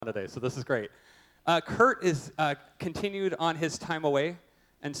today, so this is great. Kurt is continued on his time away,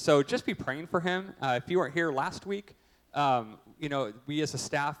 and so just be praying for him. If you weren't here last week, we as a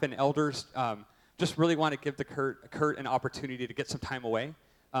staff and elders just really want to give Kurt an opportunity to get some time away.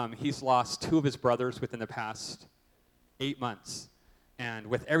 He's lost 2 of his brothers within the past 8 months. And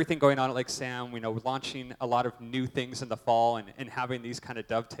with everything going on at Lake Sam, launching a lot of new things in the fall and having these kind of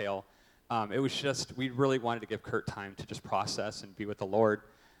dovetail, it was just, we really wanted to give Kurt time to just process and be with the Lord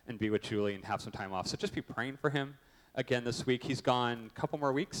and be with Julie and have some time off. So just be praying for him again this week. He's gone a couple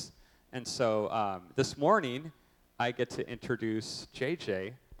more weeks. And so this morning, I get to introduce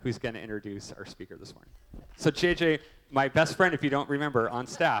JJ, who's going to introduce our speaker this morning. So JJ, my best friend, if you don't remember, on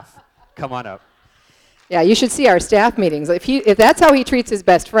staff, come on up. Yeah, you should see our staff meetings. If that's how he treats his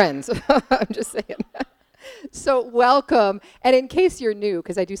best friends, I'm just saying. So welcome. And in case you're new,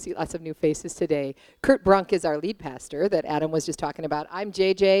 because I do see lots of new faces today, Kurt Brunk is our lead pastor that Adam was just talking about. I'm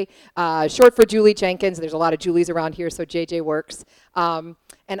JJ, short for Julie Jenkins. There's a lot of Julies around here, so JJ works. And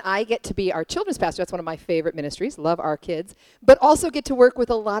I get to be our children's pastor. That's one of my favorite ministries. Love our kids. But also get to work with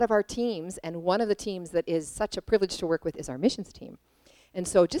a lot of our teams. And one of the teams that is such a privilege to work with is our missions team. And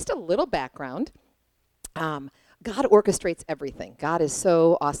so just a little background. God orchestrates everything. God is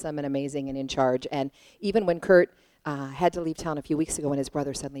so awesome and amazing and in charge. And even when Kurt had to leave town a few weeks ago when his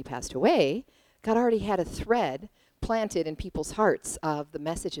brother suddenly passed away, God already had a thread planted in people's hearts of the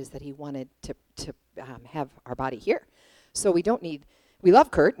messages that he wanted to have our body hear. So we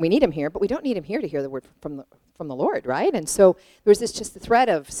love Kurt, we need him here, but we don't need him here to hear the word from the Lord, right? And so there's just the thread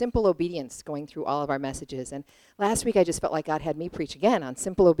of simple obedience going through all of our messages. And last week I just felt like God had me preach again on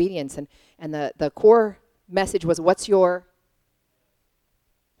simple obedience, and the core message was, that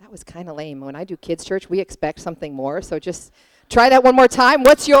was kind of lame. When I do kids' church, we expect something more, so just try that one more time.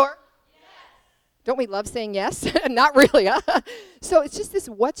 What's your? Yes. Don't we love saying yes? Not really, huh? So it's just this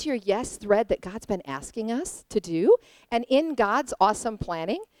what's your yes thread that God's been asking us to do, and in God's awesome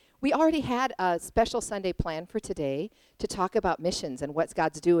planning, we already had a special Sunday plan for today to talk about missions and what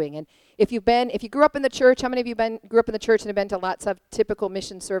God's doing. And if you grew up in the church, how many of you grew up in the church and have been to lots of typical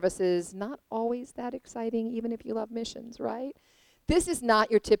mission services? Not always that exciting, even if you love missions, right? This is not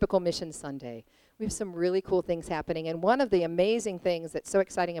your typical mission Sunday. We have some really cool things happening. And one of the amazing things that's so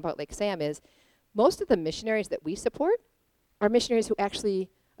exciting about Lake Sam is most of the missionaries that we support are missionaries who actually,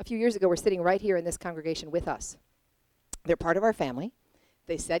 a few years ago, were sitting right here in this congregation with us. They're part of our family.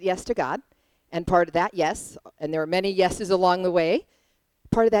 They said yes to God, and part of that yes, and there were many yeses along the way,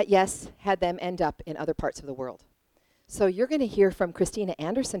 part of that yes had them end up in other parts of the world. So you're going to hear from Christina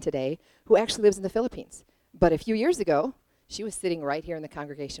Anderson today, who actually lives in the Philippines. But a few years ago, she was sitting right here in the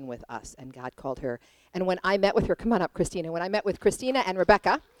congregation with us, and God called her. And when I met with her, come on up, Christina. When I met with Christina and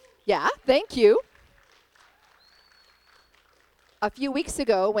Rebecca, yeah, thank you. A few weeks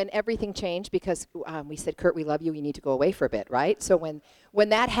ago, when everything changed, because we said, Kurt, we love you, you need to go away for a bit, right? So when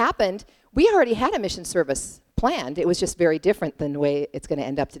that happened, we already had a mission service planned. It was just very different than the way it's going to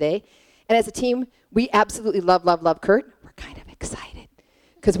end up today. And as a team, we absolutely love Kurt. We're kind of excited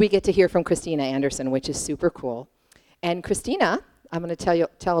because we get to hear from Christina Anderson, which is super cool. And Christina, I'm going to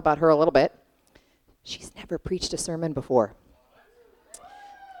tell about her a little bit. She's never preached a sermon before.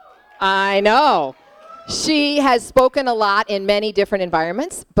 I know. She has spoken a lot in many different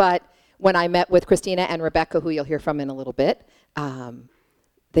environments, but when I met with Christina and Rebecca, who you'll hear from in a little bit,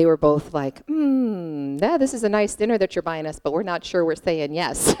 they were both like, this is a nice dinner that you're buying us, but we're not sure we're saying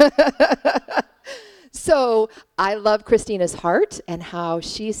yes. So I love Christina's heart and how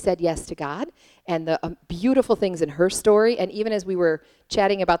she said yes to God and the beautiful things in her story. And even as we were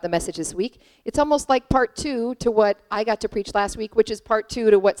chatting about the message this week, it's almost like part 2 to what I got to preach last week, which is part 2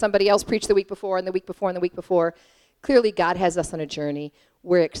 to what somebody else preached the week before and the week before and the week before. Clearly, God has us on a journey.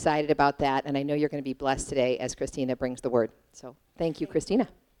 We're excited about that, and I know you're going to be blessed today as Christina brings the word. So thank you, Christina.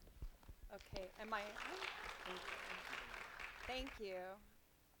 Okay, am I on? Thank you.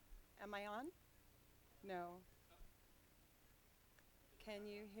 Am I on? No. Can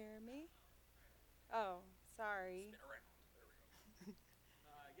you hear me? Oh, sorry.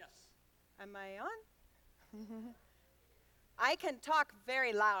 Yes. Am I on? I can talk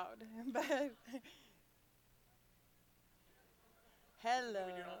very loud, but hello.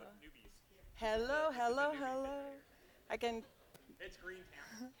 Hello. I can. It's green,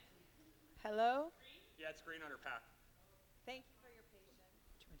 Tam. Hello? Yeah, it's green on her pack. Thank you for your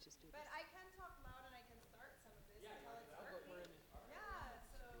patience. But I can talk loud and I can start some of this until it's working. Yeah,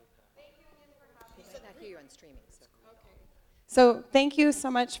 so thank you again for having me. He said not hear you on streaming. Okay. So thank you so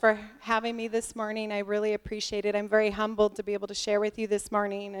much for having me this morning. I really appreciate it. I'm very humbled to be able to share with you this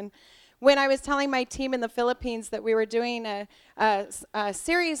morning. And when I was telling my team in the Philippines that we were doing a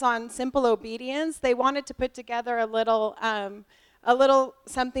series on simple obedience, they wanted to put together a little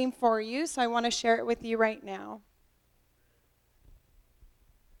something for you, so I want to share it with you right now.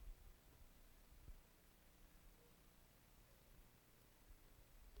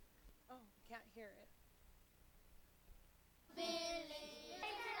 Oh, can't hear it.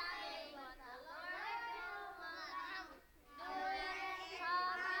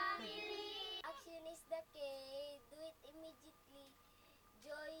 Action is the key, do it immediately.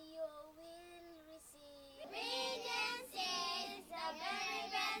 Joy you will receive. Obedience is the very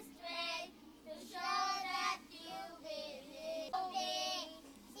best way to show that you believe.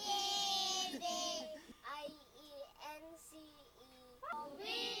 I-E-N-C-E.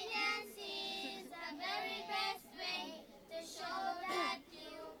 Obedience is the very best way to show that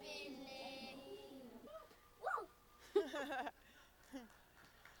you believe. Woo!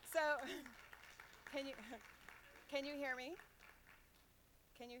 So, can you hear me?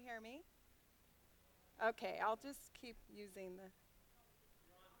 Can you hear me? Okay, I'll just keep using the.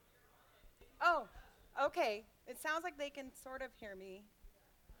 Oh, okay. It sounds like they can sort of hear me,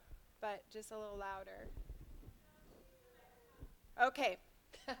 but just a little louder. Okay.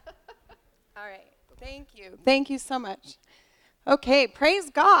 All right. Thank you. Thank you so much. Okay,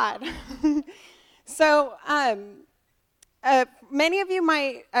 praise God. So, many of you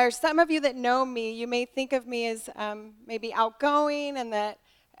might, or some of you that know me, you may think of me as maybe outgoing and that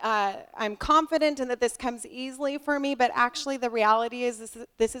I'm confident and that this comes easily for me, but actually the reality is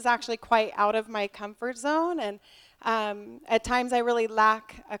this is actually quite out of my comfort zone, and at times I really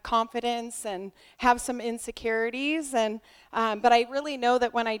lack confidence and have some insecurities, and but I really know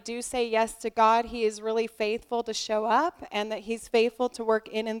that when I do say yes to God, He is really faithful to show up, and that He's faithful to work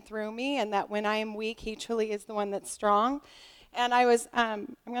in and through me, and that when I am weak, He truly is the one that's strong. And I was,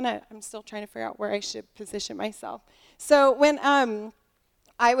 I'm still trying to figure out where I should position myself. So when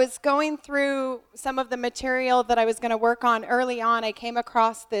I was going through some of the material that I was going to work on early on, I came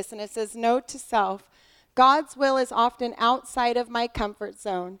across this, and it says, note to self, God's will is often outside of my comfort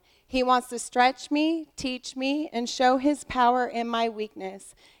zone. He wants to stretch me, teach me, and show His power in my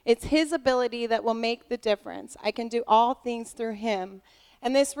weakness. It's His ability that will make the difference. I can do all things through Him.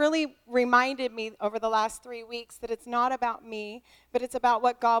 And this really reminded me over the last 3 weeks that it's not about me, but it's about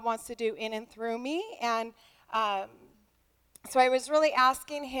what God wants to do in and through me. And so I was really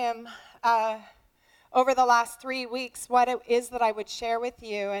asking Him over the last 3 weeks what it is that I would share with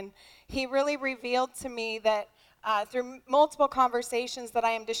you. And He really revealed to me that through multiple conversations that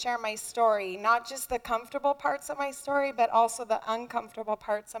I am to share my story, not just the comfortable parts of my story, but also the uncomfortable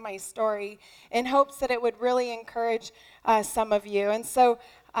parts of my story, in hopes that it would really encourage some of you. And so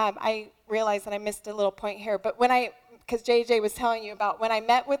I realized that I missed a little point here, but because JJ was telling you about when I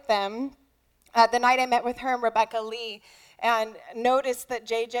met with them, the night I met with her and Rebecca Lee, and noticed that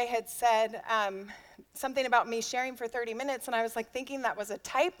JJ had said something about me sharing for 30 minutes, and I was like thinking that was a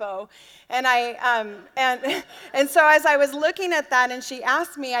typo, and and so as I was looking at that, and she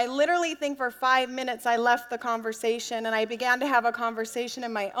asked me, I literally think for 5 minutes I left the conversation, and I began to have a conversation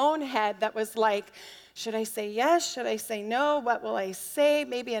in my own head that was like, should I say yes? Should I say no? What will I say?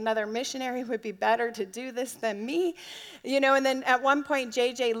 Maybe another missionary would be better to do this than me. And then at one point,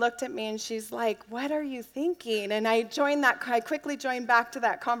 JJ looked at me and she's like, what are you thinking? And I quickly joined back to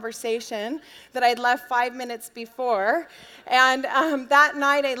that conversation that I'd left 5 minutes before. And that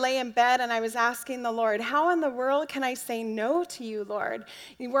night I lay in bed and I was asking the Lord, how in the world can I say no to you, Lord?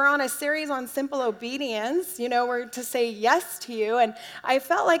 We're on a series on simple obedience. We're to say yes to you. And I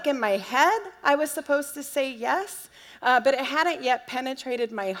felt like in my head I was supposed to say yes, but it hadn't yet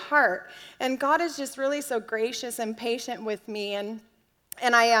penetrated my heart. And God is just really so gracious and patient with me. And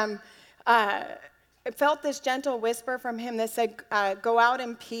I felt this gentle whisper from Him that said, go out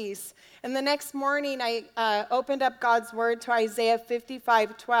in peace. And the next morning, I opened up God's word to Isaiah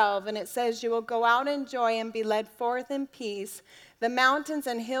 55:12, and it says, you will go out in joy and be led forth in peace. The mountains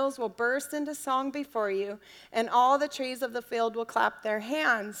and hills will burst into song before you, and all the trees of the field will clap their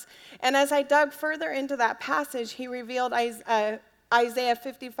hands. And as I dug further into that passage, He revealed Isaiah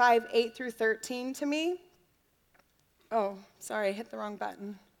 55:8-13 to me. Oh, sorry, I hit the wrong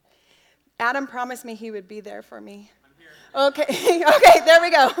button. Adam promised me he would be there for me. Okay, there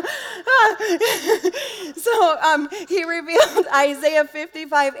we go. So He revealed Isaiah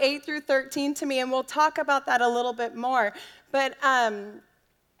 55:8-13 to me, and we'll talk about that a little bit more. But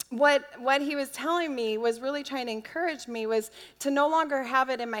what he was telling me was really trying to encourage me was to no longer have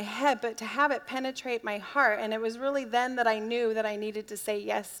it in my head, but to have it penetrate my heart. And it was really then that I knew that I needed to say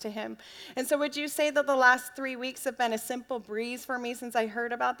yes to him. And so would you say that the last 3 weeks have been a simple breeze for me since I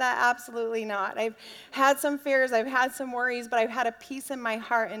heard about that? Absolutely not. I've had some fears, I've had some worries, but I've had a peace in my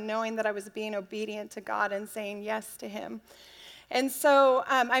heart in knowing that I was being obedient to God and saying yes to him. And so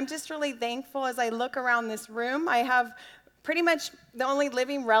I'm just really thankful as I look around this room. I have pretty much the only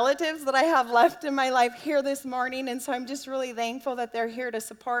living relatives that I have left in my life here this morning. And so I'm just really thankful that they're here to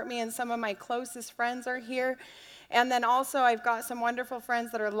support me, and some of my closest friends are here. And then also I've got some wonderful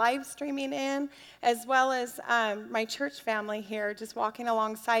friends that are live streaming in, as well as my church family here just walking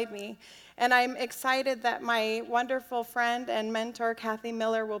alongside me. And I'm excited that my wonderful friend and mentor, Kathy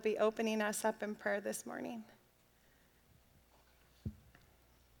Miller, will be opening us up in prayer this morning.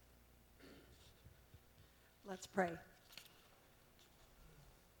 Let's pray.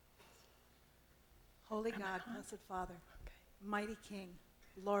 Holy God, blessed Father, mighty King,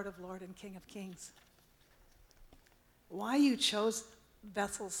 Lord of Lords and King of Kings, why you chose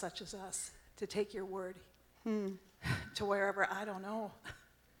vessels such as us to take your word to wherever, I don't know.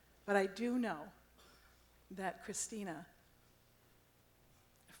 But I do know that Christina,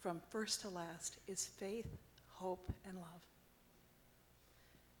 from first to last, is faith, hope, and love.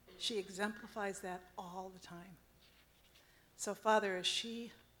 She exemplifies that all the time. So, Father, as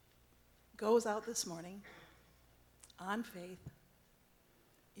she goes out this morning on faith,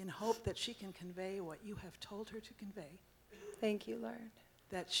 in hope that she can convey what you have told her to convey. Thank you, Lord.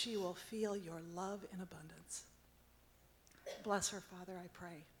 That she will feel your love in abundance. Bless her, Father, I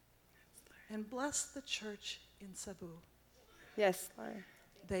pray. And bless the church in Cebu. Yes, Lord.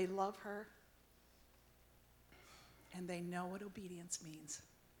 They love her, and they know what obedience means.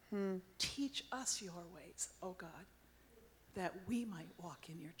 Teach us your ways, oh God, that we might walk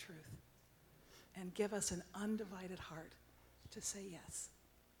in your truth. And give us an undivided heart to say yes.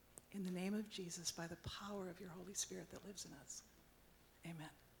 In the name of Jesus, by the power of your Holy Spirit that lives in us. Amen.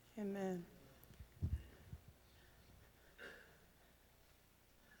 Amen.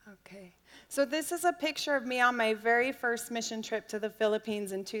 Okay. So this is a picture of me on my very first mission trip to the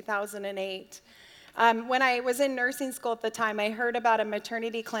Philippines in 2008. When I was in nursing school at the time, I heard about a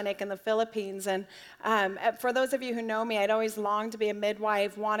maternity clinic in the Philippines. And for those of you who know me, I'd always longed to be a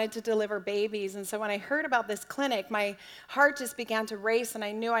midwife, wanted to deliver babies. And so when I heard about this clinic, my heart just began to race, and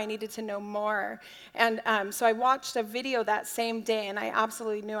I knew I needed to know more. And so I watched a video that same day, and I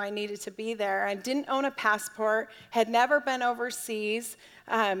absolutely knew I needed to be there. I didn't own a passport, had never been overseas,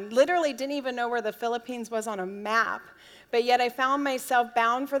 literally didn't even know where the Philippines was on a map. But yet I found myself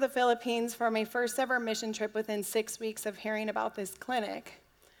bound for the Philippines for my first ever mission trip within 6 weeks of hearing about this clinic.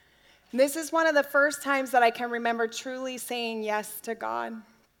 This is one of the first times that I can remember truly saying yes to God.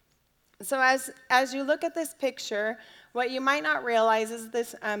 So as you look at this picture, what you might not realize is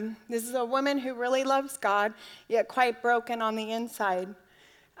this is a woman who really loves God, yet quite broken on the inside.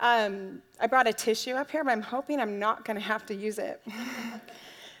 I brought a tissue up here, but I'm hoping I'm not going to have to use it.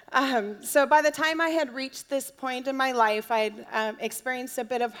 So by the time I had reached this point in my life, I had experienced a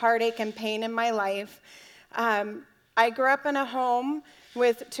bit of heartache and pain in my life. I grew up in a home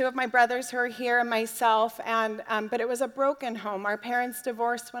with two of my brothers who are here and myself, but it was a broken home. Our parents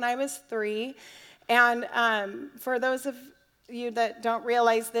divorced when I was 3. And for those of you that don't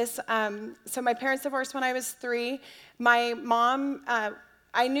realize this, so my parents divorced when I was 3. My mom,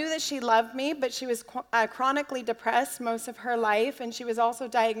 I knew that she loved me, but she was chronically depressed most of her life, and she was also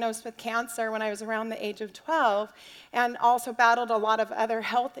diagnosed with cancer when I was around the age of 12, and also battled a lot of other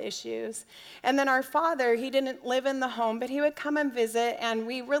health issues. And then our father, he didn't live in the home, but he would come and visit, and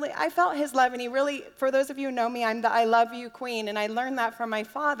I felt his love, and he really, for those of you who know me, I'm the I love you queen, and I learned that from my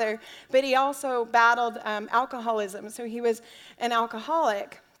father, but he also battled alcoholism, so he was an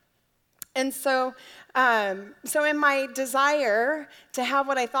alcoholic. And so in my desire to have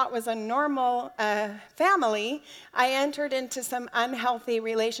what I thought was a normal family, I entered into some unhealthy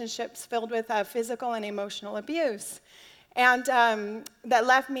relationships filled with physical and emotional abuse. And that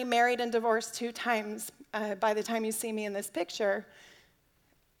left me married and divorced 2 times by the time you see me in this picture.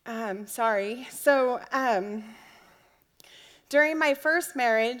 Sorry. So during my first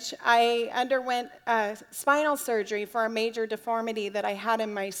marriage, I underwent spinal surgery for a major deformity that I had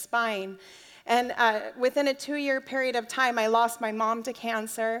in my spine. And within a 2-year period of time, I lost my mom to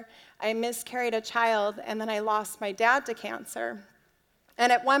cancer, I miscarried a child, and then I lost my dad to cancer.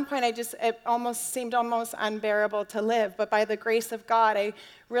 And at one point, it almost seemed almost unbearable to live. But by the grace of God, I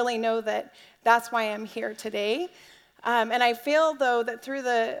really know that that's why I'm here today. And I feel, though, that through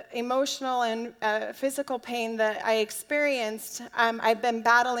the emotional and physical pain that I experienced, I've been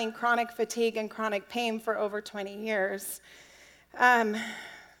battling chronic fatigue and chronic pain for over 20 years.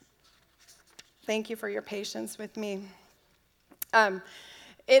 Thank you for your patience with me.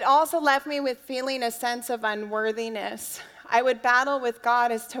 It also left me with feeling a sense of unworthiness. I would battle with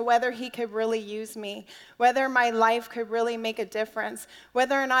God as to whether he could really use me, whether my life could really make a difference,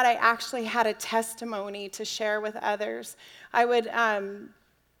 whether or not I actually had a testimony to share with others. I would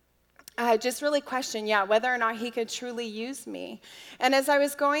just really question, whether or not he could truly use me. And as I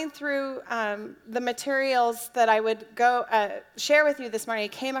was going through the materials that I would go share with you this morning, I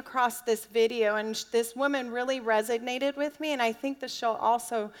came across this video, and this woman really resonated with me, and I think this shall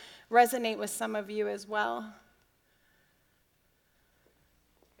also resonate with some of you as well.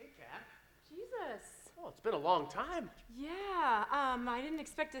 Jesus. Oh, it's been a long time. Yeah, I didn't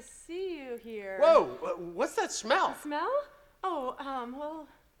expect to see you here. Whoa, what's that smell? Smell? Oh, well,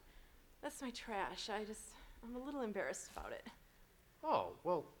 that's my trash. I'm a little embarrassed about it. Oh,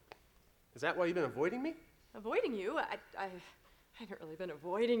 well, is that why you've been avoiding me? Avoiding you? I haven't really been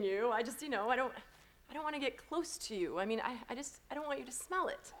avoiding you. I just, I don't want to get close to you. I mean, I don't want you to smell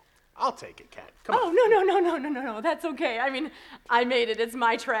it. I'll take it, Kat. Come on. Oh, no, that's okay. I mean, I made it. It's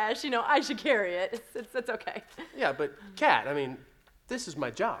my trash. I should carry it. It's okay. Yeah, but Kat, I mean, this is my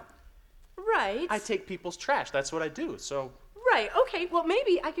job. Right. I take people's trash. That's what I do, so... Right, okay. Well,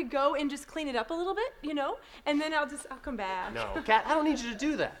 maybe I could go and just clean it up a little bit, and then I'll come back. No, Kat, I don't need you to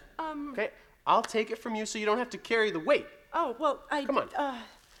do that. Okay? I'll take it from you so you don't have to carry the weight. Oh, well, Come on.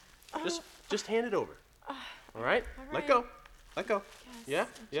 Just hand it over. All right? Let go. Let go. Yeah?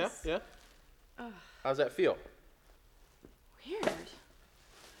 How's that feel? Weird.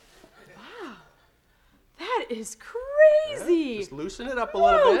 Wow. That is crazy. Yeah, just loosen it up a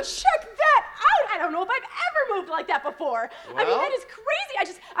little bit. Check that out. I don't know if I've ever moved like that before. I mean, Well? that is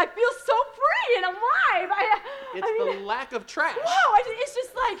crazy. I feel so free and alive. It's the lack of trash. Wow, it's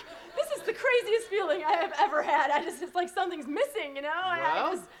just like, this is the craziest feeling I have ever had. It's like something's missing,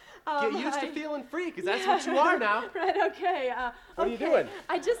 Well, get used to feeling free, because that's what you are now. Right, okay. What are you doing?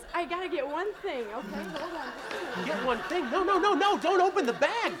 I gotta get one thing, okay? Hold on. Get one thing. No, don't open the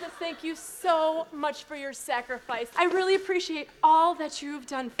bag. Jesus, thank you so much for your sacrifice. I really appreciate all that you've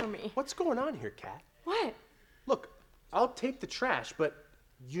done for me. What's going on here, Kat? What? Look, I'll take the trash, but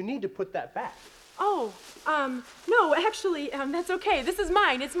you need to put that back. Oh, no, actually, that's okay. This is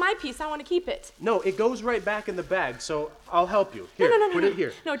mine. It's my piece. I want to keep it. No, it goes right back in the bag, so I'll help you. Here, No, put it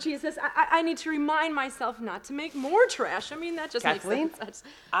here. No, Jesus, I need to remind myself not to make more trash. I mean, that just Kathleen, makes sense.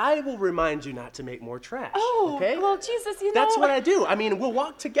 I will remind you not to make more trash. Oh, okay? well, Jesus, That's what I do. I mean, we'll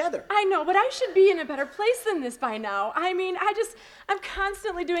walk together. I know, but I should be in a better place than this by now. I mean, I'm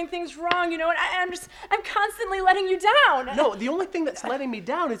constantly doing things wrong, and I'm constantly letting you down. No, the only thing that's letting me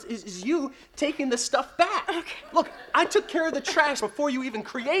down is you taking the stuff back. Okay. Look, I took care of the trash before you even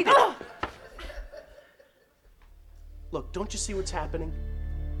created it. Oh. Look, don't you see what's happening?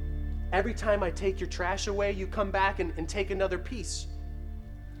 Every time I take your trash away, you come back and take another piece.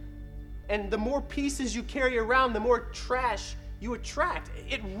 And the more pieces you carry around, the more trash you attract.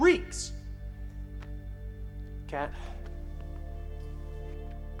 It reeks. Kat,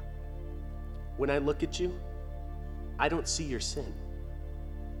 when I look at you, I don't see your sin.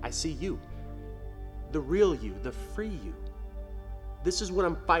 I see you. The real you, the free you. This is what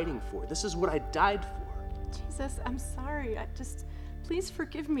I'm fighting for. This is what I died for. Jesus, I'm sorry. Please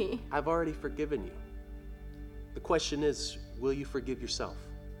forgive me. I've already forgiven you. The question is, will you forgive yourself?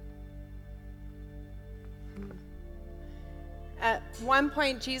 At one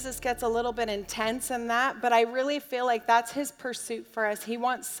point, Jesus gets a little bit intense in that, but I really feel like that's his pursuit for us. He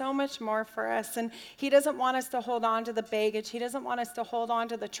wants so much more for us, and he doesn't want us to hold on to the baggage. He doesn't want us to hold on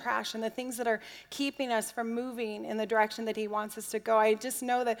to the trash and the things that are keeping us from moving in the direction that he wants us to go. I just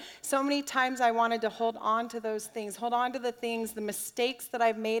know that so many times I wanted to hold on to those things, hold on to the things, the mistakes that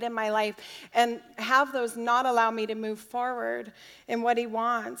I've made in my life, and have those not allow me to move forward in what he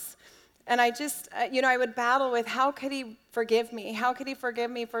wants. And I just, I would battle with how could he forgive me? How could he forgive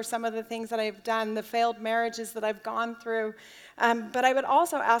me for some of the things that I've done, the failed marriages that I've gone through? But I would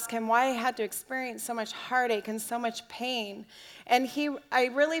also ask him why I had to experience so much heartache and so much pain. And I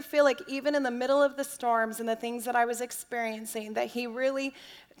really feel like even in the middle of the storms and the things that I was experiencing, that he really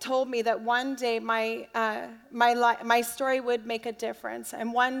told me that one day my story would make a difference,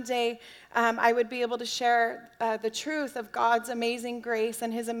 and one day I would be able to share the truth of God's amazing grace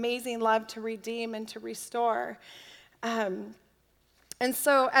and his amazing love to redeem and to restore. And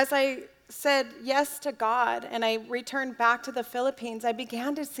so as I said yes to God and I returned back to the Philippines, I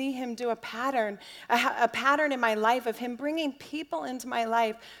began to see him do a pattern in my life of him bringing people into my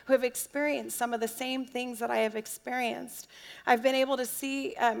life who have experienced some of the same things that I have experienced. I've been able to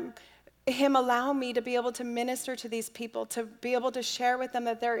see him allow me to be able to minister to these people, to be able to share with them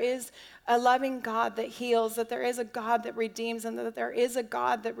that there is a loving God that heals, that there is a God that redeems, and that there is a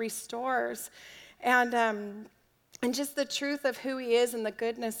God that restores. And just the truth of who he is and the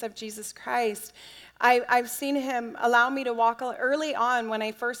goodness of Jesus Christ. I've seen him allow me to walk early on when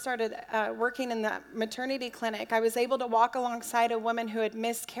I first started working in the maternity clinic. I was able to walk alongside a woman who had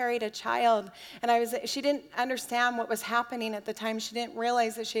miscarried a child. And she didn't understand what was happening at the time. She didn't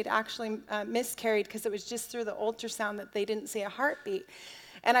realize that she had actually miscarried because it was just through the ultrasound that they didn't see a heartbeat.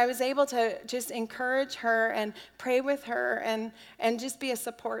 And I was able to just encourage her and pray with her and just be a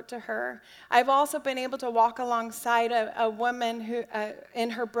support to her. I've also been able to walk alongside a woman who,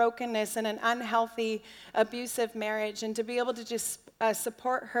 in her brokenness and an unhealthy, abusive marriage, and to be able to just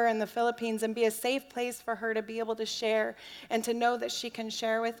support her in the Philippines and be a safe place for her to be able to share and to know that she can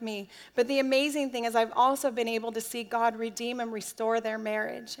share with me. But the amazing thing is I've also been able to see God redeem and restore their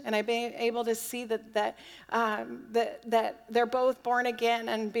marriage. And I've been able to see that they're both born again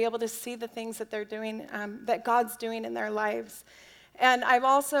and be able to see the things that they're doing, that God's doing in their lives. And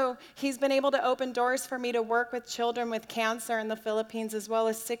he's been able to open doors for me to work with children with cancer in the Philippines as well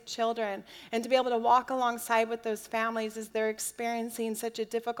as sick children, and to be able to walk alongside with those families as they're experiencing such a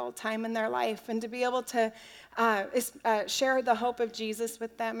difficult time in their life, and to be able to share the hope of Jesus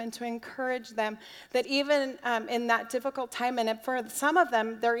with them and to encourage them that even in that difficult time, and for some of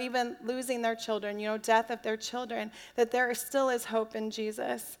them, they're even losing their children, death of their children, that there still is hope in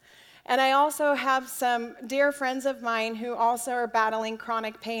Jesus. And I also have some dear friends of mine who also are battling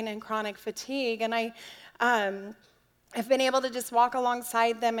chronic pain and chronic fatigue. And I've been able to just walk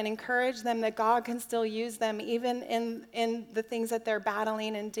alongside them and encourage them that God can still use them even in the things that they're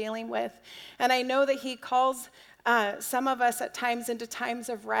battling and dealing with. And I know that he calls some of us at times into times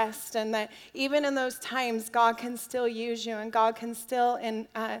of rest, and that even in those times, God can still use you, and God can still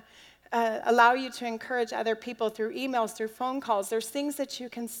allow you to encourage other people through emails, through phone calls. There's things that you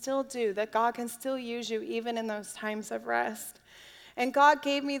can still do, that God can still use you even in those times of rest. And God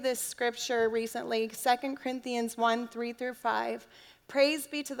gave me this scripture recently, 2 Corinthians 1:3-5. Praise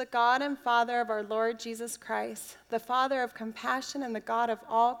be to the God and Father of our Lord Jesus Christ, the Father of compassion and the God of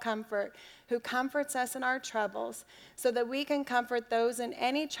all comfort, who comforts us in our troubles, so that we can comfort those in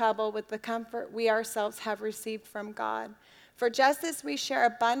any trouble with the comfort we ourselves have received from God. For just as we share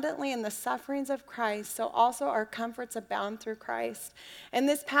abundantly in the sufferings of Christ, so also our comforts abound through Christ. And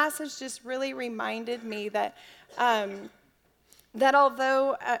this passage just really reminded me that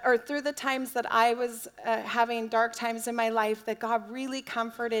although, or through the times that I was having dark times in my life, that God really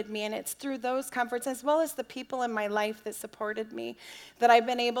comforted me. And it's through those comforts, as well as the people in my life that supported me, that I've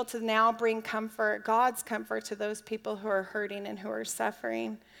been able to now bring comfort, God's comfort, to those people who are hurting and who are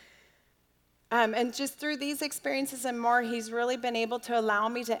suffering. And just through these experiences and more, he's really been able to allow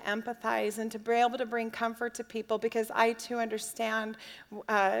me to empathize and to be able to bring comfort to people, because I too understand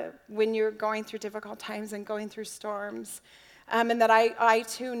when you're going through difficult times and going through storms. And that I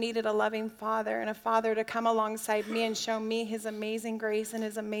too needed a loving father, and a father to come alongside me and show me his amazing grace and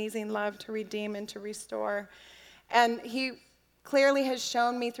his amazing love to redeem and to restore. And he clearly has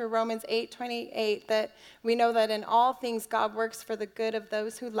shown me through Romans 8:28 that we know that in all things God works for the good of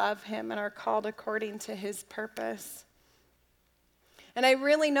those who love him and are called according to his purpose. And I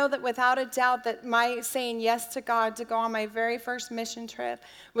really know that without a doubt that my saying yes to God to go on my very first mission trip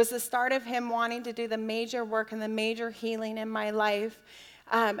was the start of him wanting to do the major work and the major healing in my life.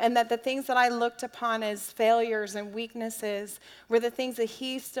 And that the things that I looked upon as failures and weaknesses were the things that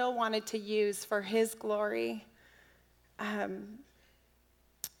he still wanted to use for his glory.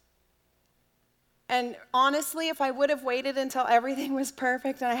 And honestly, if I would have waited until everything was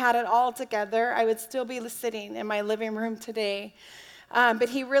perfect and I had it all together, I would still be sitting in my living room today. But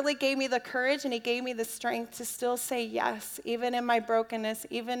he really gave me the courage and he gave me the strength to still say yes, even in my brokenness,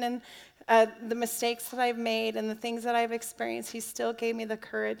 even in the mistakes that I've made and the things that I've experienced. He still gave me the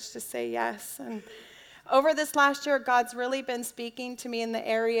courage to say yes. And over this last year, God's really been speaking to me in the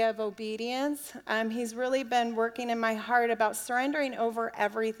area of obedience. He's really been working in my heart about surrendering over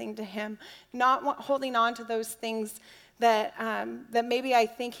everything to him, not holding on to those things that maybe I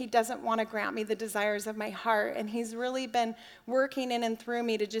think he doesn't want to grant me the desires of my heart. And he's really been working in and through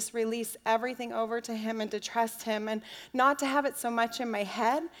me to just release everything over to him and to trust him, and not to have it so much in my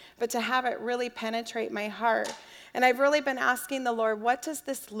head, but to have it really penetrate my heart. And I've really been asking the Lord, what does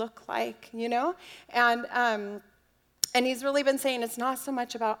this look like, And And he's really been saying it's not so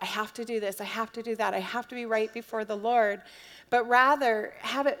much about, I have to do this, I have to do that, I have to be right before the Lord, but rather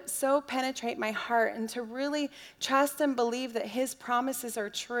have it so penetrate my heart and to really trust and believe that his promises are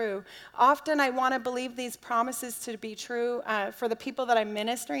true. Often I want to believe these promises to be true for the people that I'm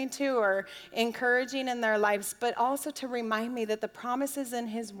ministering to or encouraging in their lives, but also to remind me that the promises in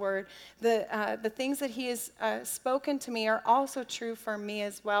his word, the things that he has spoken to me are also true for me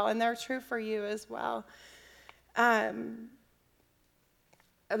as well, and they're true for you as well. Let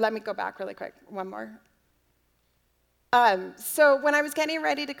me go back really quick, one more. So when I was getting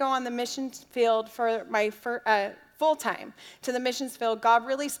ready to go on the missions field for my full-time to the missions field, God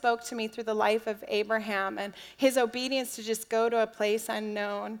really spoke to me through the life of Abraham and his obedience to just go to a place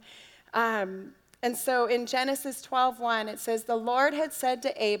unknown. And so in Genesis 12:1, it says, the Lord had said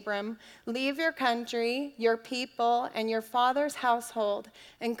to Abram, leave your country, your people, and your father's household,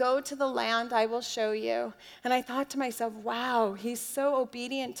 and go to the land I will show you. And I thought to myself, wow, he's so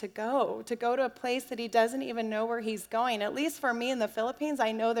obedient to go to a place that he doesn't even know where he's going. At least for me in the Philippines,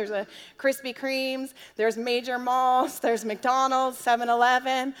 I know there's a Krispy Kremes, there's major malls, there's McDonald's,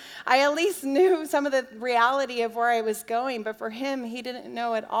 7-Eleven. I at least knew some of the reality of where I was going, but for him, he didn't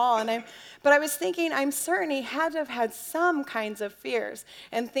know at all. But I was thinking, I'm certain he had to have had some kinds of fears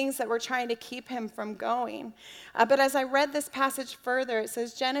and things that were trying to keep him from going. But as I read this passage further, it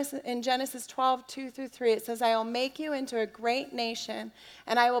says in Genesis 12:2-3, it says, I will make you into a great nation,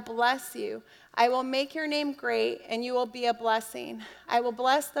 and I will bless you. I will make your name great, and you will be a blessing. I will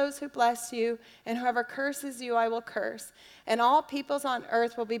bless those who bless you, and whoever curses you, I will curse. And all peoples on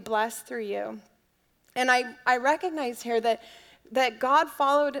earth will be blessed through you. And I recognize here that God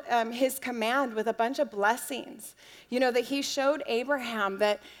followed his command with a bunch of blessings. You know, that he showed Abraham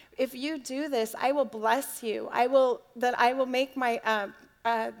that if you do this, I will bless you. I will make my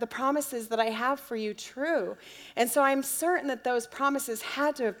the promises that I have for you true. And so I'm certain that those promises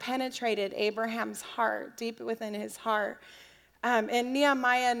had to have penetrated Abraham's heart, deep within his heart. In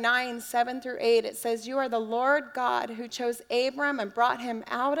Nehemiah 9:7-8, it says, you are the Lord God who chose Abram and brought him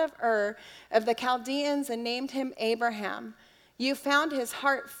out of Ur of the Chaldeans and named him Abraham. You found his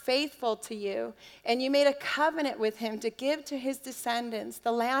heart faithful to you, and you made a covenant with him to give to his descendants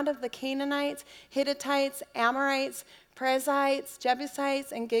the land of the Canaanites, Hittites, Amorites, Perizzites,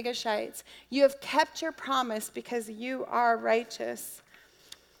 Jebusites, and Girgashites. You have kept your promise because you are righteous.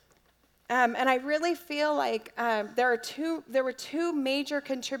 And I really feel like there were two major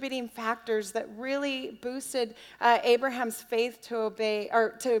contributing factors that really boosted Abraham's faith to obey.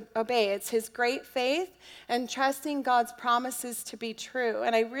 It's his great faith and trusting God's promises to be true.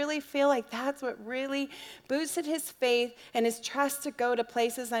 And I really feel like that's what really boosted his faith and his trust to go to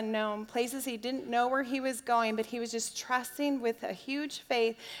places unknown, places he didn't know where he was going, but he was just trusting with a huge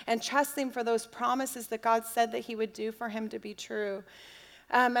faith and trusting for those promises that God said that he would do for him to be true.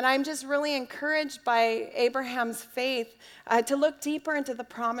 And I'm just really encouraged by Abraham's faith to look deeper into the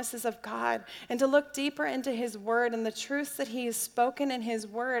promises of God and to look deeper into his word and the truths that he has spoken in his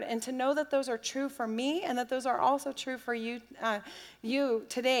word, and to know that those are true for me and that those are also true for you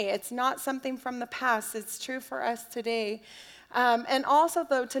today. It's not something from the past. It's true for us today. And also,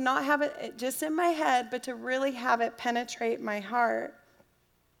 though, to not have it just in my head, but to really have it penetrate my heart.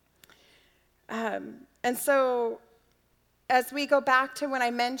 And so, as we go back to when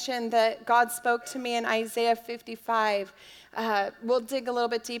I mentioned that God spoke to me in Isaiah 55, we'll dig a little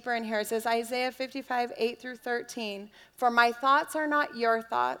bit deeper in here. It says, Isaiah 55, 8-13, for my thoughts are not your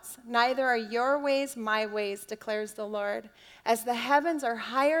thoughts, neither are your ways my ways, declares the Lord. As the heavens are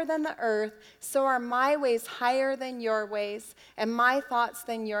higher than the earth, so are my ways higher than your ways, and my thoughts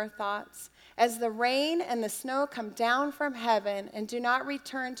than your thoughts. As the rain and the snow come down from heaven and do not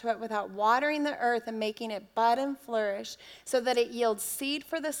return to it without watering the earth and making it bud and flourish, so that it yields seed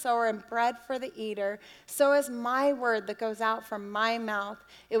for the sower and bread for the eater, so is my word that goes out from my mouth.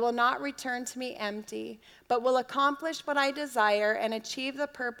 It will not return to me empty, but will accomplish what I desire and achieve the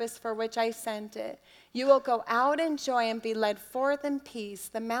purpose for which I sent it. You will go out in joy and be led forth in peace.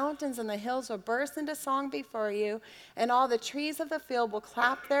 The mountains and the hills will burst into song before you, and all the trees of the field will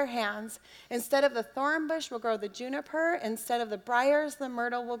clap their hands. Instead of the thorn bush will grow the juniper. Instead of the briars, the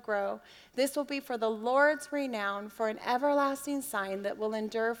myrtle will grow. This will be for the Lord's renown, for an everlasting sign that will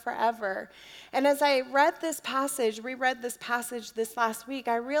endure forever. And as I reread this passage this last week,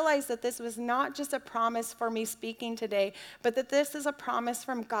 I realized that this was not just a promise for me speaking today, but that this is a promise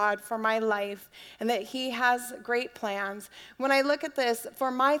from God for my life, and that he has great plans. When I look at this,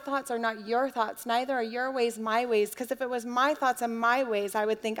 for my thoughts are not your thoughts, neither are your ways my ways, because if it was my thoughts and my ways, I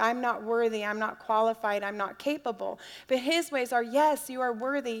would think I'm not worthy, I'm not qualified, I'm not capable. But his ways are, yes, you are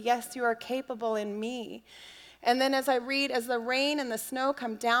worthy, yes, you are capable in me. And then as I read, as the rain and the snow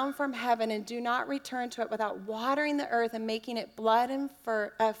come down from heaven and do not return to it without watering the earth and making it blood and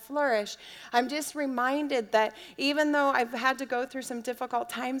flourish, I'm just reminded that even though I've had to go through some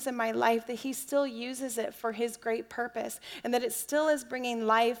difficult times in my life, that he still uses it for his great purpose, and that it still is bringing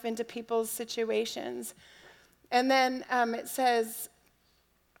life into people's situations. And then it says,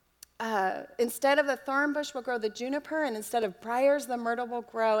 instead of the thorn bush will grow the juniper, and instead of briars, the myrtle will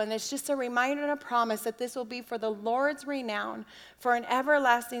grow. And it's just a reminder and a promise that this will be for the Lord's renown, for an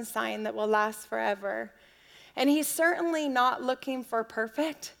everlasting sign that will last forever. And he's certainly not looking for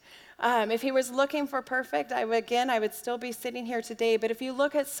perfect. If he was looking for perfect, I would still be sitting here today. But if you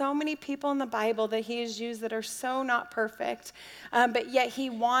look at so many people in the Bible that he has used that are so not perfect, but yet he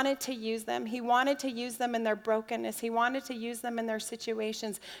wanted to use them. He wanted to use them in their brokenness. He wanted to use them in their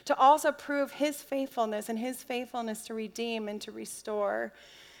situations to also prove his faithfulness and his faithfulness to redeem and to restore.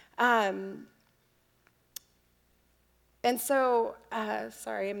 And so,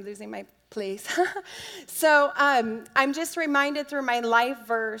 sorry, I'm losing my place. So I'm just reminded through my life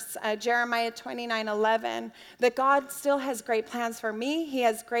verse, Jeremiah 29:11, that God still has great plans for me. He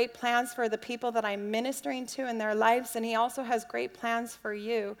has great plans for the people that I'm ministering to in their lives, and he also has great plans for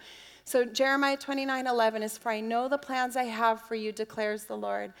you. So Jeremiah 29:11 is, for I know the plans I have for you, declares the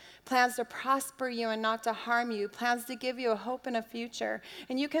Lord. Plans to prosper you and not to harm you. Plans to give you a hope and a future.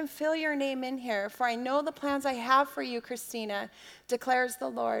 And you can fill your name in here. For I know the plans I have for you, Christina, declares the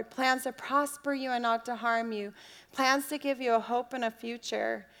Lord. Plans to prosper you and not to harm you. Plans to give you a hope and a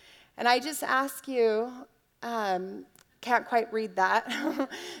future. And I just ask you, can't quite read that.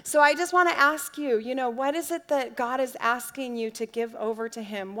 So I just want to ask you, what is it that God is asking you to give over to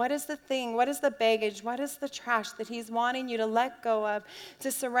him? What is the thing? What is the baggage? What is the trash that he's wanting you to let go of,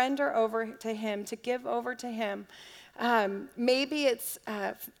 to surrender over to him, to give over to him? Maybe it's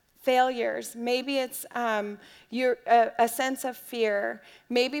failures. Maybe it's a sense of fear.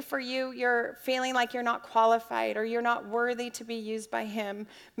 Maybe for you, you're feeling like you're not qualified or you're not worthy to be used by him.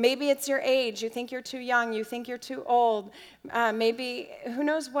 Maybe it's your age. You think you're too young. You think you're too old. Maybe, who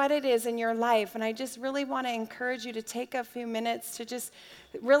knows what it is in your life. And I just really want to encourage you to take a few minutes to just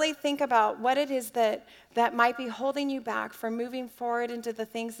really think about what it is that might be holding you back from moving forward into the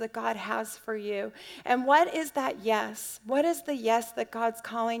things that God has for you. And what is that yes? What is the yes that God's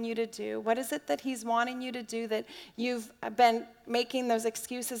calling you to do? What is it that he's wanting you to do that you've been making those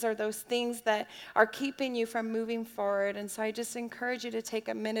excuses or those things that are keeping you from moving forward? And so I just encourage you to take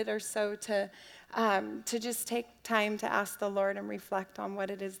a minute or so to just take time to ask the Lord and reflect on what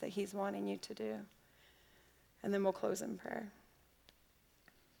it is that he's wanting you to do. And then we'll close in prayer.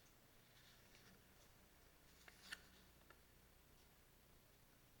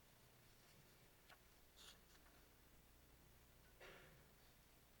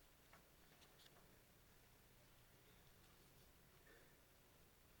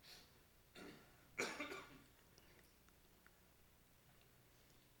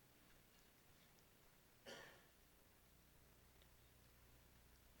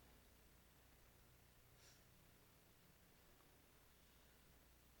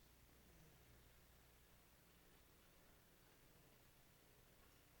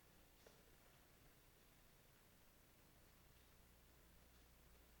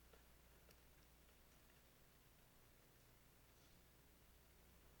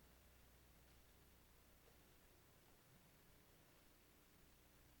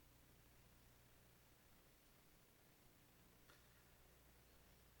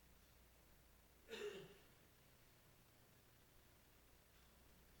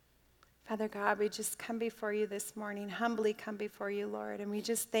 Father God, we just come before you this morning, humbly come before you, Lord, and we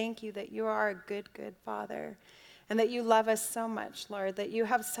just thank you that you are a good, good Father, and that you love us so much, Lord, that you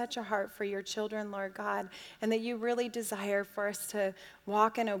have such a heart for your children, Lord God, and that you really desire for us to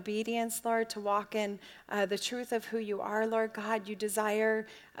walk in obedience, Lord, to walk in the truth of who you are, Lord God. You desire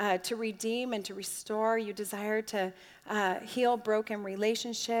to redeem and to restore. You desire to heal broken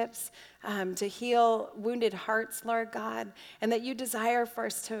relationships, to heal wounded hearts, Lord God, and that you desire for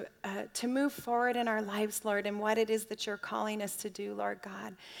us to move forward in our lives, Lord, and what it is that you're calling us to do, Lord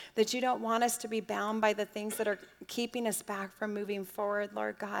God, that you don't want us to be bound by the things that are keeping us back from moving forward,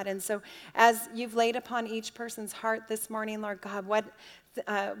 Lord God. And so as you've laid upon each person's heart this morning, Lord God, what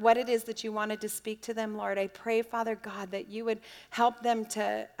it is that you wanted to speak to them, Lord, I pray, Father God, that you would help them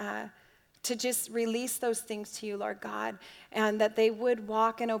to to just release those things to you, Lord God, and that they would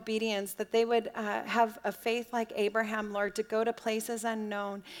walk in obedience, that they would have a faith like Abraham, Lord, to go to places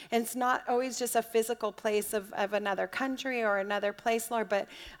unknown. And it's not always just a physical place of another country or another place, Lord, but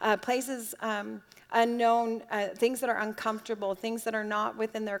places unknown, things that are uncomfortable, things that are not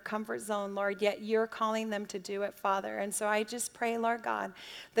within their comfort zone, Lord, yet you're calling them to do it, Father. And so I just pray, Lord God,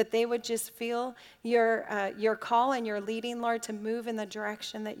 that they would just feel your call and your leading, Lord, to move in the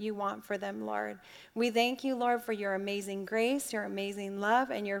direction that you want for them, Lord. We thank you, Lord, for your amazing grace, your amazing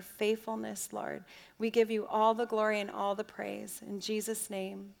love, and your faithfulness, Lord. We give you all the glory and all the praise. In Jesus'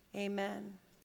 name, amen.